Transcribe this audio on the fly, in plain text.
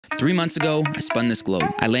3 months ago, I spun this globe.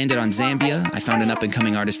 I landed on Zambia, I found an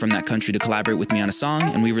up-and-coming artist from that country to collaborate with me on a song,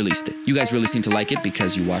 and we released it. You guys really seem to like it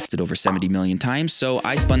because you watched it over 70 million times, so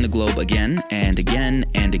I spun the globe again, and again,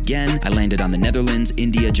 and again. I landed on the Netherlands,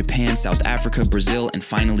 India, Japan, South Africa, Brazil, and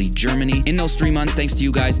finally Germany. In those 3 months, thanks to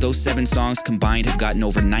you guys, those 7 songs combined have gotten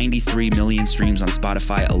over 93 million streams on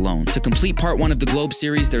Spotify alone. To complete part 1 of the Globe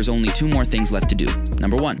series, there's only 2 more things left to do.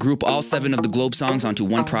 Number 1, group all 7 of the Globe songs onto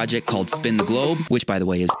one project called Spin the Globe, which by the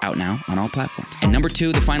way is out now on all platforms. And number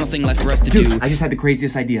 2, the final thing left for us to do. I just had the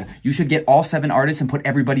craziest idea. You should get all 7 artists and put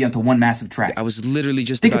everybody onto one massive track. I was literally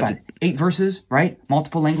just Think about about it. 8 verses, right?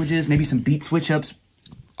 Multiple languages, maybe some beat switch-ups.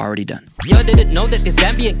 Already done. Yo, didn't know that the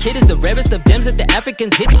Zambian kid is the rarest of gems that the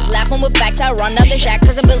Africans hit. Slap him with facts, I run down the shack,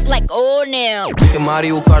 cause I'm built like oh now. Ik heb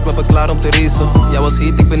Mario Kart, maar ben klaar om te racen. Jij was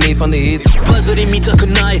heat, ik ben niet van de heat. Buzzer in me to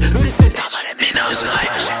kunai.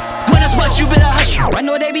 When it's what you better hush. I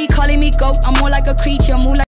know they be calling me goat, I'm more like a creature, move like